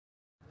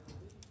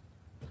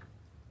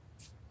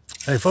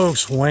Hey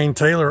folks, Wayne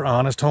Taylor,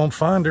 Honest Home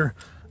Finder,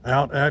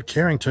 out at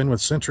Carrington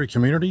with Century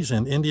Communities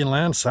in Indian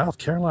Land, South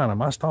Carolina,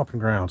 my stomping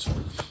grounds.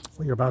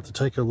 We are about to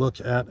take a look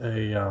at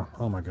a,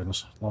 oh my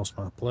goodness, lost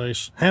my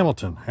place.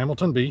 Hamilton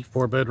B,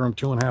 4-bedroom,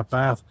 2.5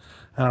 bath.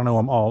 And I know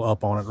I'm all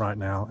up on it right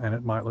now, and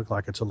it might look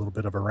like it's a little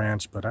bit of a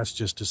ranch, but that's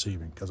just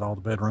deceiving because all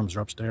the bedrooms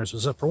are upstairs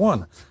except for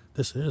one.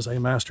 This is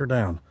a master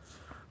down.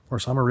 Of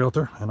course, I'm a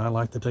realtor, and I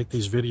like to take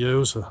these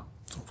videos.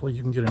 Hopefully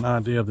you can get an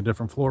idea of the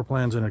different floor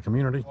plans in a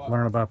community,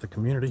 learn about the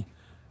community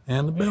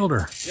and the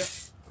builder.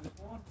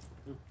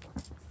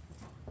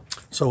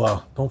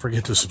 So don't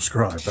forget to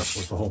subscribe. That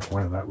was the whole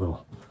point of that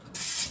little...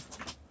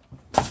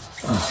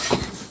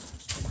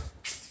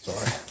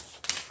 sorry.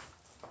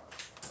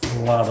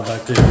 A lot of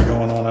activity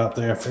going on out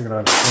there. I figured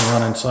I'd just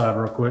run inside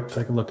real quick,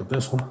 take a look at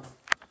this one.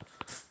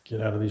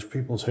 Get out of these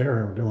people's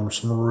hair. We're doing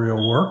some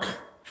real work,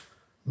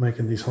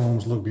 making these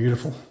homes look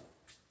beautiful.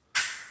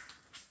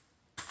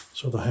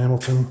 So the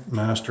Hamilton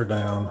master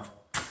down,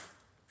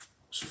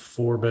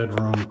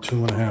 4-bedroom,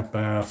 2.5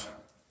 bath,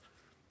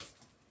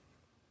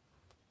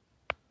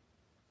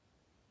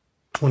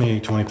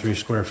 23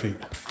 square feet.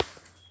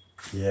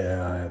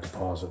 Yeah, I had to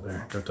pause it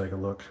there. Go take a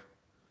look.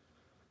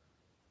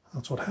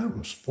 That's what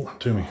happens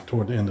to me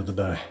toward the end of the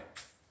day.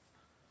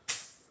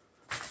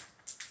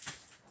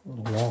 A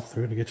little walk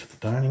through to get to the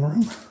dining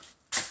room.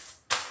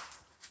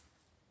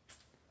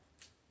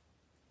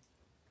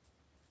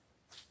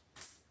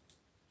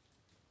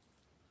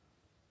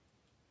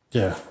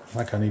 Yeah,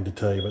 like I need to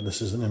tell you, but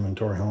this is an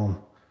inventory home.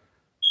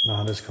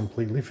 Not as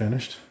completely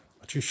finished,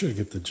 but you should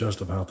get the gist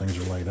of how things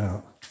are laid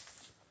out.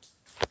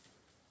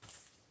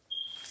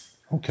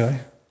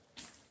 Okay,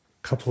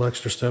 couple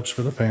extra steps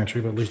for the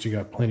pantry, but at least you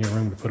got plenty of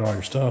room to put all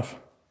your stuff.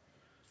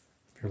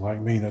 If you're like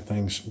me, that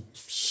thing's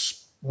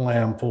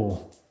slam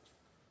full,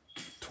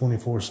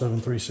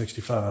 24/7,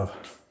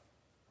 365.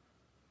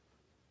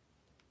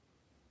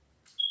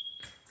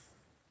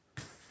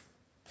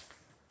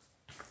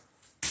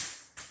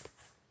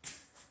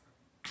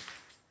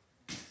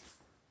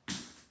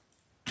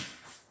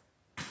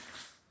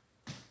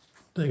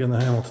 Digging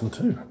the Hamilton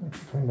too.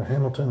 Between the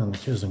Hamilton and the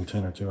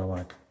Kensington are two I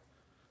like.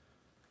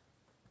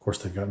 Of course,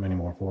 they've got many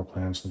more floor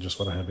plans than just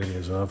what I have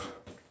videos of.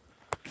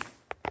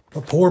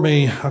 But poor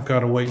me, I've got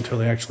to wait until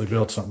they actually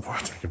build something before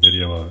I take a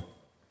video of it.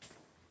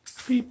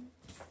 Beep.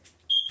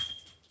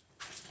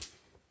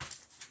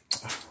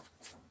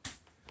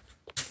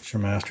 Put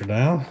your master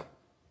down.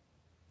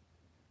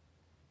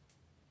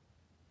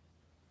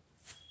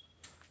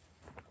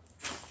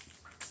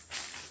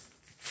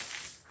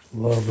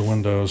 Love the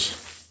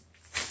windows.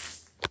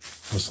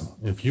 Listen,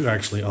 if you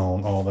actually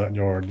own all that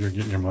yard, you're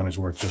getting your money's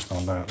worth just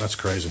on that. That's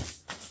crazy.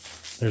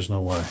 There's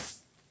no way.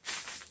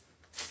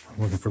 I'm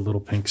looking for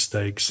little pink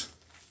stakes.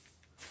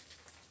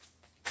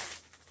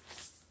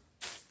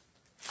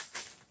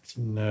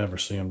 You never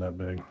see them that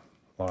big.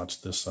 Lots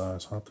this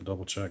size. I'll have to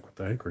double check what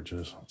the acreage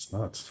is. It's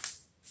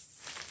nuts.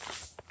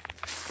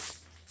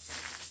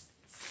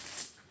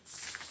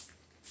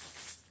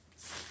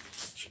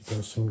 She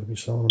does seem to be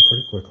selling them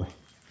pretty quickly.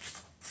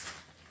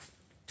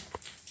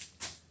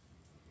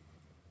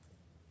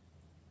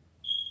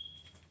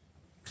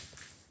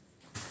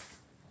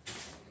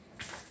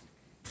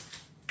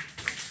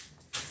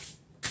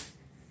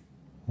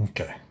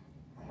 Okay,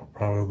 there'll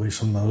probably be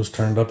some nose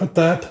turned up at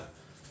that,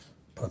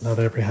 but not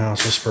every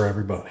house is for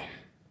everybody.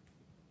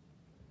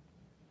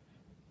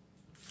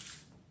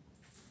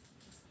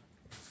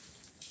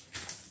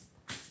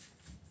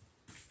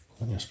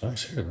 Plenty of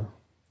space here though.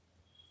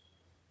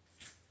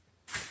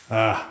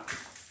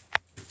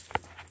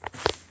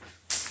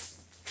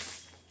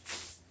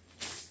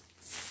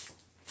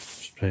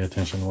 Just pay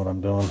attention to what I'm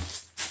doing.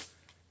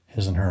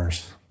 His and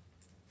hers.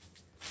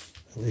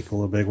 They'll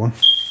equal a big one.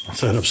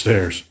 That's that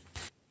upstairs.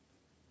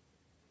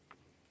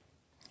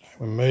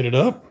 We made it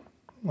up.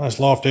 Nice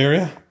loft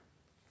area.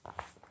 I'll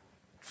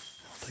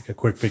take a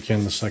quick peek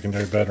in the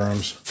secondary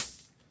bedrooms.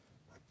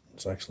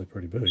 It's actually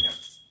pretty big.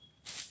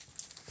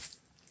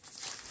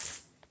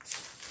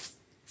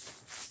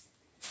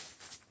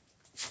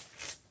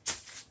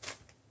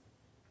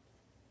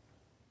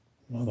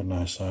 Another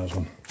nice size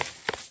one.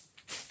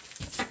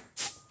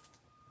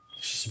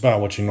 This is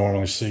about what you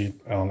normally see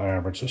on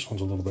average. This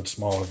one's a little bit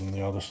smaller than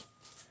the others.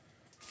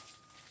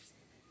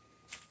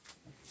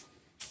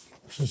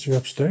 This is your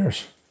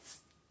upstairs.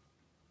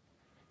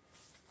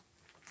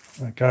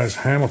 That guy's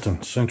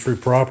Hamilton, Century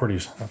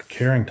Properties out of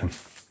Carrington.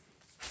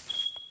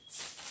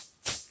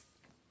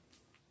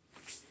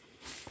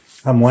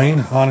 I'm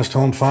Wayne, Honest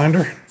Home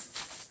Finder.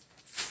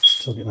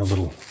 Still getting a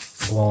little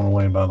blown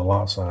away by the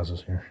lot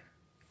sizes here.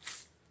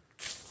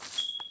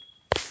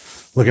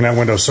 Looking out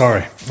window,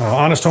 sorry.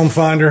 Honest Home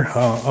Finder,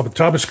 up at the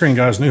top of the screen,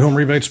 guys, new home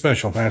rebate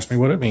special. Ask me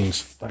what it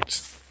means.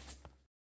 Thanks.